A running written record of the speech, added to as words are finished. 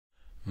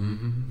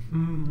An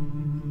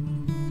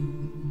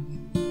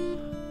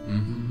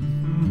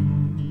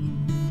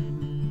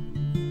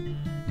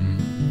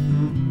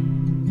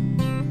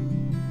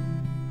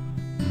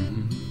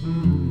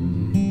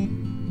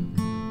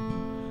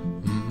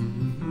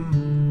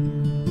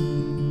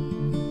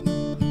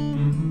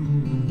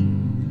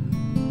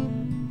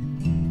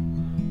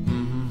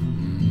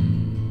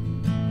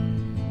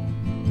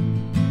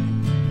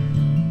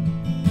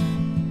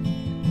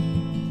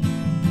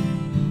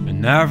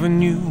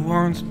avenue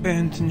once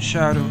bent in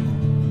shadow,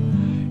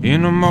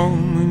 in a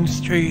moment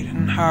straight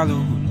and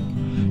hollowed.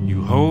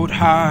 You hold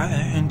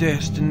high in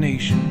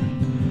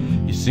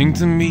destination, you sing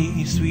to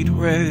me sweet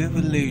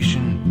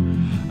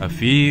revelation. I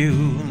feel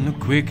the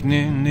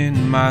quickening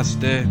in my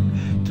step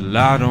till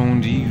I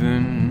don't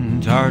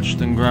even touch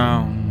the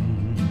ground.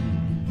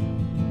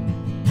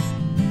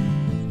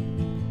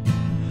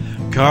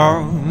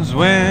 'Cause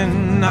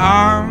when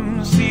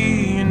I'm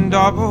seeing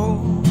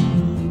double,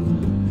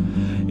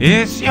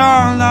 it's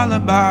your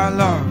lullaby,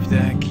 love,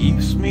 that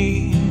keeps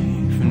me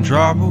from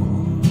trouble.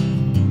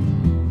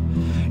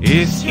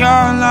 It's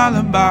your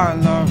lullaby,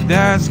 love,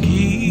 that's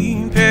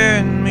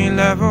keeping me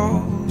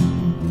level.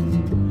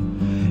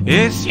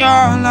 It's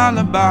your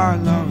lullaby,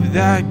 love,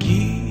 that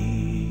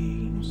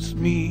keeps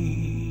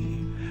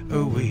me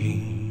awake.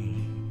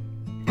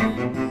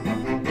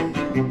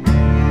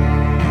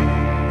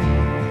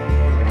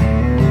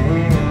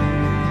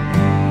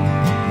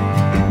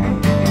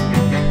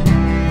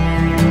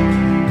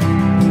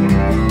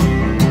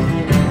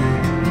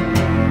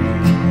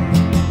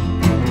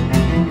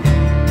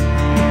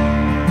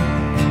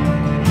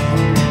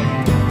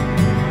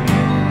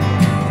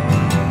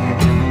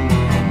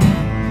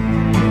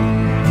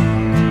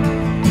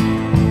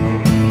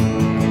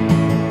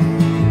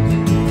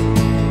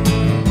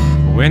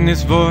 When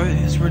this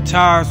voice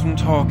retires from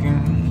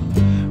talking,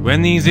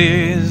 when these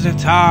ears are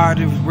tired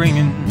of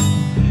ringing,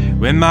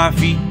 when my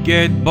feet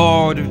get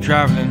bored of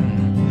traveling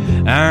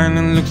and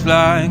it looks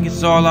like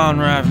it's all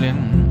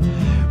unraveling,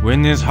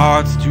 when this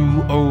heart's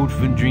too old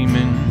for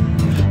dreaming,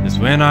 that's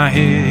when I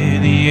hear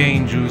the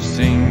angels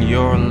sing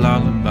your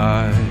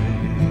lullaby.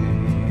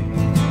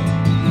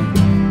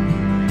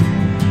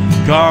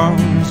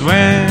 'Cause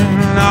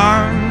when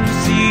I'm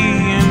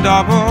seeing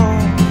double,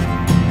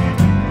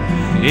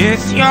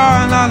 it's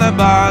your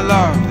lullaby,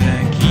 love,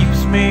 that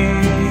keeps me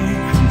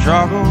from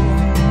trouble.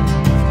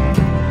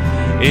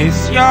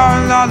 It's your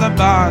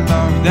lullaby,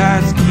 love,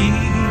 that's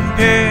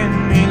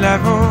keeping me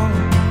level.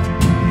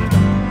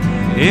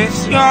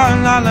 It's your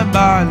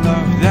lullaby,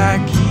 love, that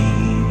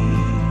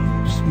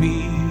keeps me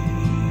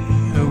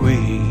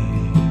awake.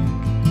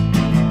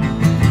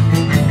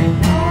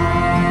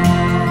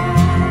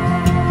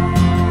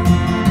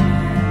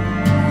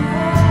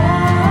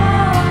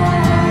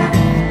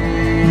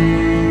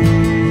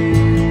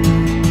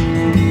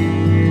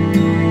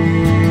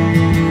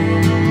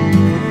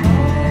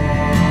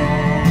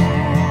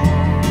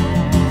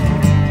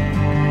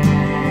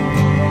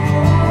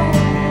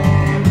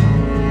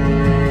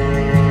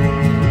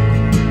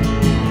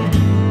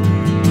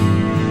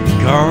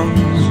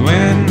 Cause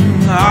when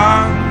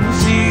I'm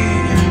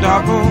seeing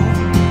double,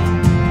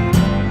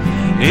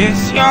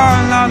 it's your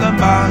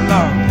lullaby,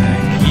 love,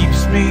 that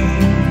keeps me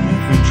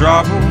from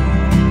trouble.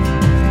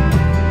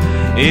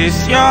 It's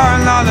your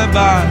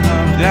lullaby,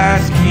 love,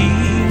 that's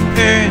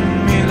keeping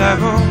me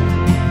level.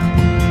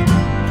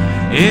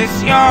 It's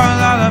your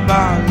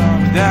lullaby,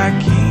 love, that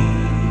keeps